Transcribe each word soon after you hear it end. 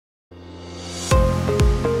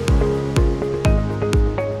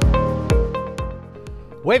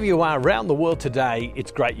Wherever you are around the world today, it's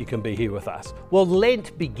great you can be here with us. Well,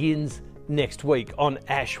 Lent begins next week on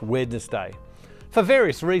Ash Wednesday. For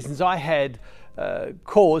various reasons, I had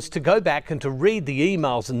cause to go back and to read the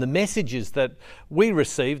emails and the messages that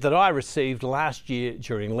I received last year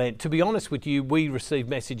during Lent. To be honest with you, we receive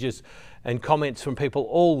messages and comments from people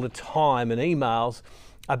all the time and emails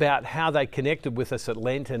about how they connected with us at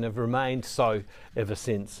Lent and have remained so ever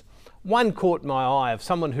since. One caught my eye of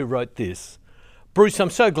someone who wrote this: "Bruce, I'm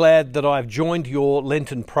so glad that I've joined your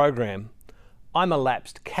Lenten program. I'm a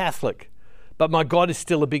lapsed Catholic, but my God is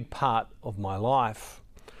still a big part of my life.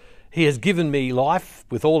 He has given me life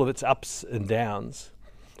with all of its ups and downs.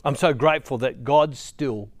 I'm so grateful that God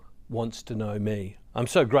still wants to know me. I'm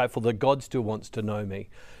so grateful that God still wants to know me."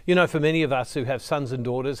 You know, for many of us who have sons and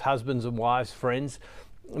daughters, husbands and wives, friends,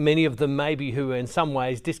 many of them maybe who are in some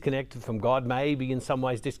ways disconnected from God, maybe in some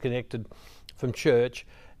ways disconnected from church,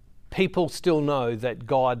 people still know that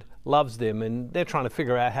God loves them and they're trying to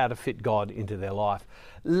figure out how to fit God into their life.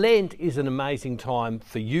 Lent is an amazing time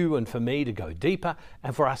for you and for me to go deeper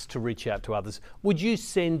and for us to reach out to others. Would you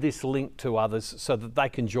send this link to others so that they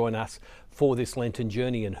can join us for this Lenten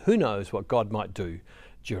journey, and who knows what God might do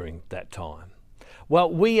during that time? Well,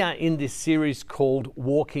 we are in this series called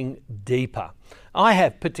Walking Deeper. I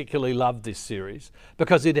have particularly loved this series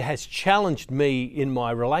because it has challenged me in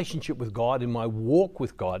my relationship with God, in my walk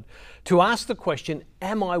with God, to ask the question,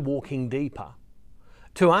 am I walking deeper?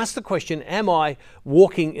 To ask the question, am I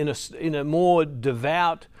walking in a more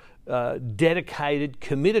devout, dedicated,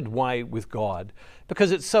 committed way with God?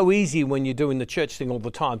 Because it's so easy when you're doing the church thing all the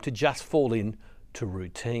time to just fall into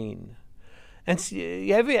routine. And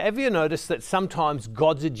have you noticed that sometimes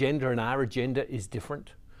God's agenda and our agenda is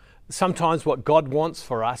different? Sometimes what God wants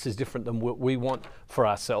for us is different than what we want for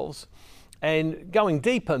ourselves. And going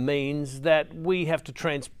deeper means that we have to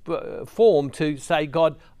transform to say,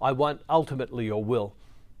 God, I want ultimately your will.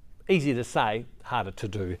 Easy to say, harder to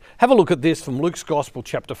do. Have a look at this from Luke's Gospel,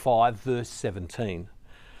 chapter 5, verse 17.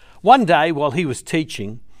 "One day while he was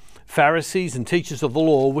teaching, Pharisees and teachers of the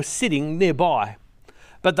law were sitting nearby.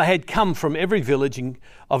 But they had come from every village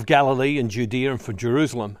of Galilee and Judea and from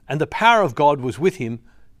Jerusalem, and the power of God was with him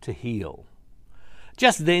to heal.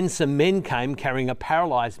 Just then some men came carrying a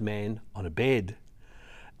paralyzed man on a bed.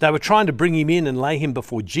 They were trying to bring him in and lay him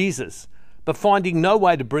before Jesus, but finding no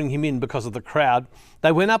way to bring him in because of the crowd,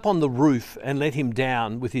 they went up on the roof and let him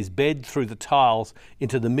down with his bed through the tiles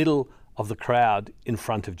into the middle of the crowd in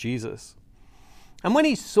front of Jesus. And when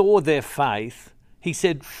he saw their faith, he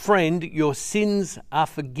said, 'Friend, your sins are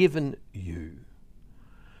forgiven you.'"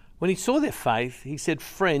 When he saw their faith, he said,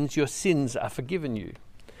 "Friends, your sins are forgiven you."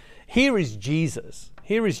 Here is Jesus.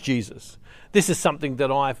 Here is Jesus. This is something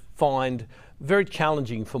that I find very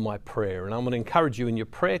challenging for my prayer, and I'm going to encourage you in your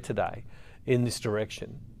prayer today in this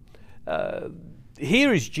direction.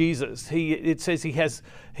 Here is Jesus. It says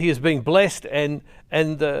he is being blessed, and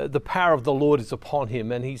the power of the Lord is upon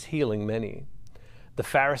him, and he's healing many. The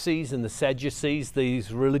Pharisees and the Sadducees,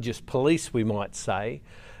 these religious police, we might say,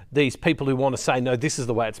 these people who want to say, no, this is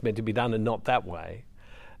the way it's meant to be done and not that way,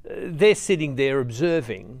 they're sitting there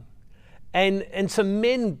observing. And some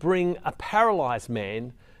men bring a paralyzed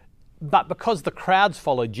man, but because the crowds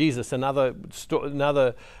followed Jesus, another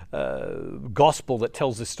gospel that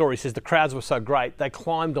tells this story says the crowds were so great, they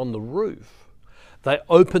climbed on the roof. They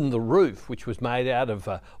opened the roof, which was made out of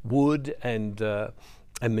wood and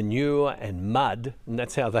manure and mud, and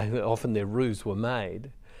that's how often their roofs were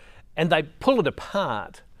made. And they pull it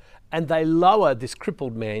apart and they lower this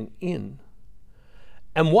crippled man in.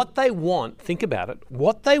 And what they want, think about it,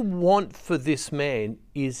 what they want for this man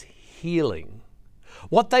is healing.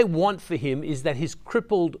 What they want for him is that his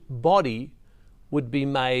crippled body would be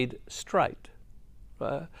made straight,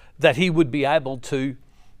 that he would be able to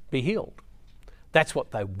be healed. That's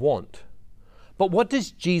what they want. But what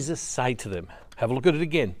does Jesus say to them? Have a look at it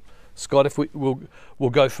again. Scott, if we'll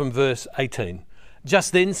go from verse 18.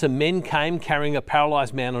 "Just then some men came carrying a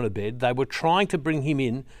paralyzed man on a bed. They were trying to bring him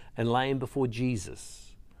in and lay him before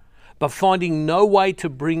Jesus. But finding no way to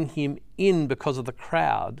bring him in because of the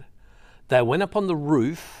crowd, they went up on the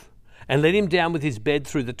roof and let him down with his bed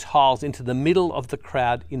through the tiles into the middle of the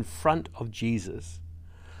crowd in front of Jesus.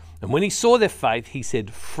 And when he saw their faith, he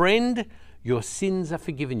said, 'Friend, your sins are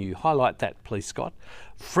forgiven you.'" Highlight that, please, Scott.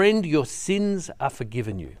 "Friend, your sins are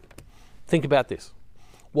forgiven you." Think about this.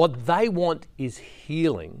 What they want is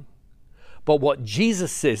healing. But what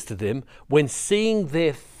Jesus says to them, when seeing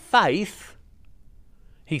their faith,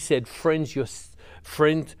 he said, "Friend,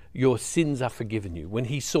 your sins are forgiven you." When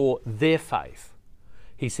he saw their faith,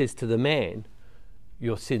 he says to the man,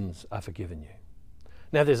 "Your sins are forgiven you."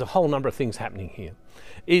 Now, there's a whole number of things happening here.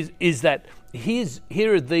 Is that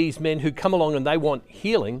here are these men who come along and they want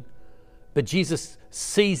healing, but Jesus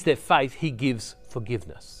sees their faith, he gives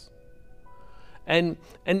forgiveness. And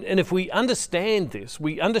if we understand this,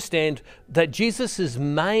 we understand that Jesus'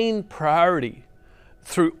 main priority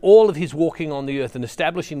through all of his walking on the earth and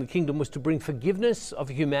establishing the kingdom was to bring forgiveness of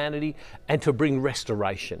humanity and to bring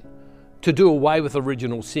restoration, to do away with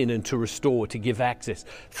original sin and to restore, to give access.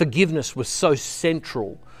 Forgiveness was so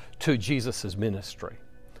central to Jesus' ministry.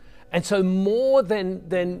 And so more than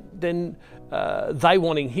they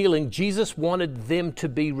wanting healing, Jesus wanted them to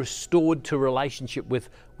be restored to relationship with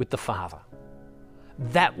the Father.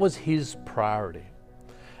 That was his priority.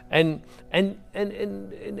 And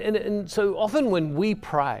so often when we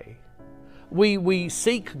pray, we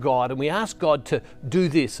seek God and we ask God to do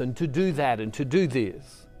this and to do that and to do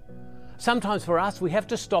this. Sometimes for us, we have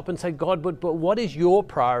to stop and say, God, but what is your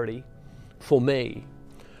priority for me?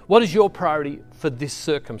 What is your priority for this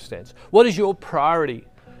circumstance? What is your priority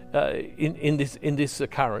in this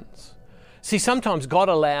occurrence? See, sometimes God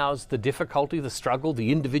allows the difficulty, the struggle,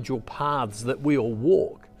 the individual paths that we all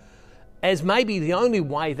walk as maybe the only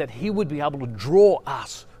way that he would be able to draw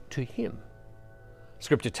us to him.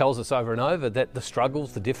 Scripture tells us over and over that the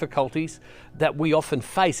struggles, the difficulties that we often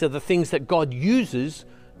face are the things that God uses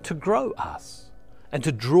to grow us and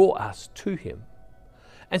to draw us to him.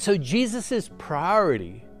 And so Jesus'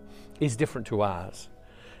 priority is different to ours.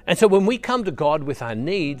 And so when we come to God with our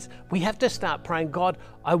needs, we have to start praying, God,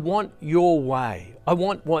 I want your way. I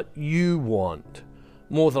want what you want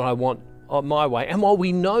more than I want my way. And while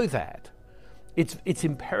we know that, it's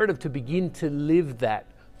imperative to begin to live that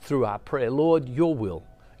through our prayer. Lord, your will,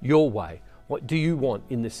 your way. What do you want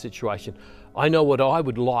in this situation? I know what I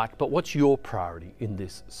would like, but what's your priority in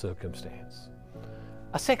this circumstance?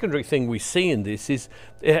 A secondary thing we see in this is,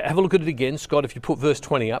 have a look at it again, Scott, if you put verse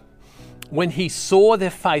 20 up. When he saw their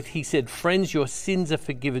faith, he said, friends, your sins are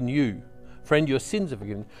forgiven you. Friend, your sins are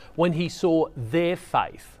forgiven. When he saw their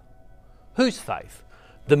faith, whose faith?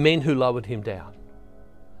 The men who lowered him down.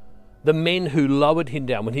 The men who lowered him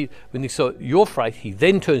down. When he saw your faith, he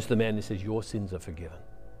then turns to the man and says, your sins are forgiven.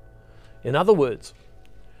 In other words,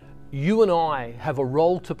 you and I have a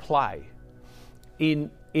role to play in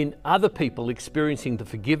other people experiencing the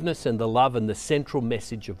forgiveness and the love and the central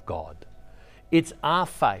message of God. It's our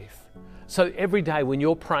faith. So every day when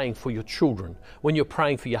you're praying for your children, when you're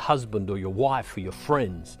praying for your husband or your wife or your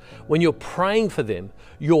friends, when you're praying for them,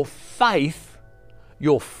 your faith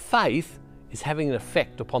is having an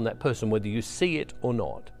effect upon that person, whether you see it or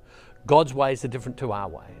not. God's ways are different to our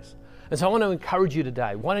ways. And so I want to encourage you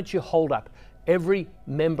today, why don't you hold up every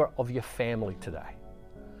member of your family today,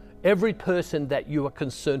 every person that you are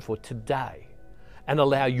concerned for today, and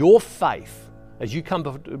allow your faith, as you come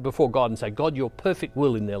before God and say, God, your perfect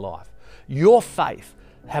will in their life, your faith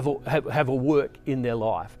have a work in their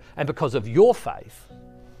life. And because of your faith,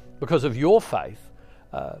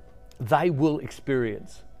 they will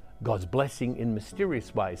experience God's blessing in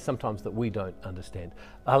mysterious ways, sometimes that we don't understand.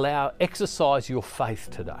 Exercise your faith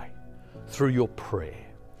today through your prayer.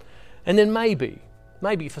 And then maybe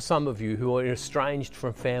for some of you who are estranged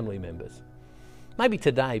from family members, maybe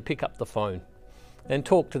today pick up the phone and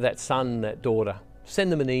talk to that son, that daughter.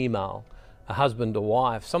 Send them an email, a husband or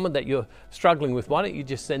wife, someone that you're struggling with. Why don't you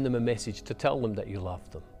just send them a message to tell them that you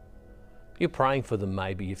love them? You're praying for them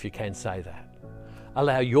maybe, if you can say that.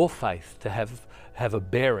 Allow your faith to have a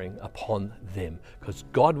bearing upon them, because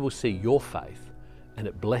God will see your faith and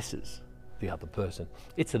it blesses the other person.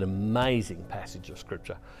 It's an amazing passage of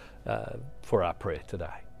Scripture for our prayer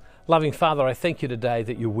today. Loving Father, I thank you today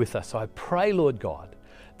that you're with us. I pray, Lord God,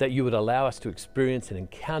 that you would allow us to experience and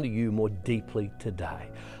encounter you more deeply today.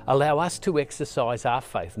 Allow us to exercise our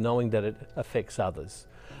faith, knowing that it affects others.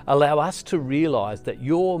 Allow us to realize that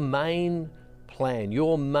your main plan,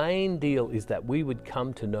 your main deal is that we would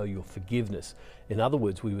come to know your forgiveness. In other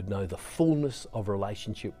words, we would know the fullness of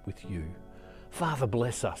relationship with you. Father,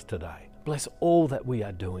 bless us today. Bless all that we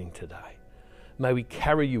are doing today. May we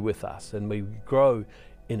carry you with us and may we grow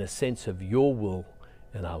in a sense of your will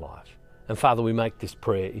in our life. And Father, we make this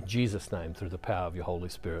prayer in Jesus' name through the power of your Holy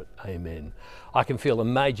Spirit. Amen. I can feel a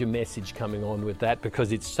major message coming on with that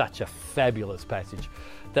because it's such a fabulous passage.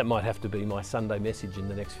 That might have to be my Sunday message in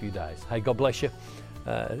the next few days. Hey, God bless you.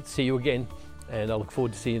 See you again. And I look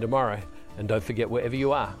forward to seeing you tomorrow. And don't forget, wherever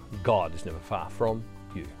you are, God is never far from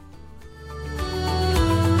you.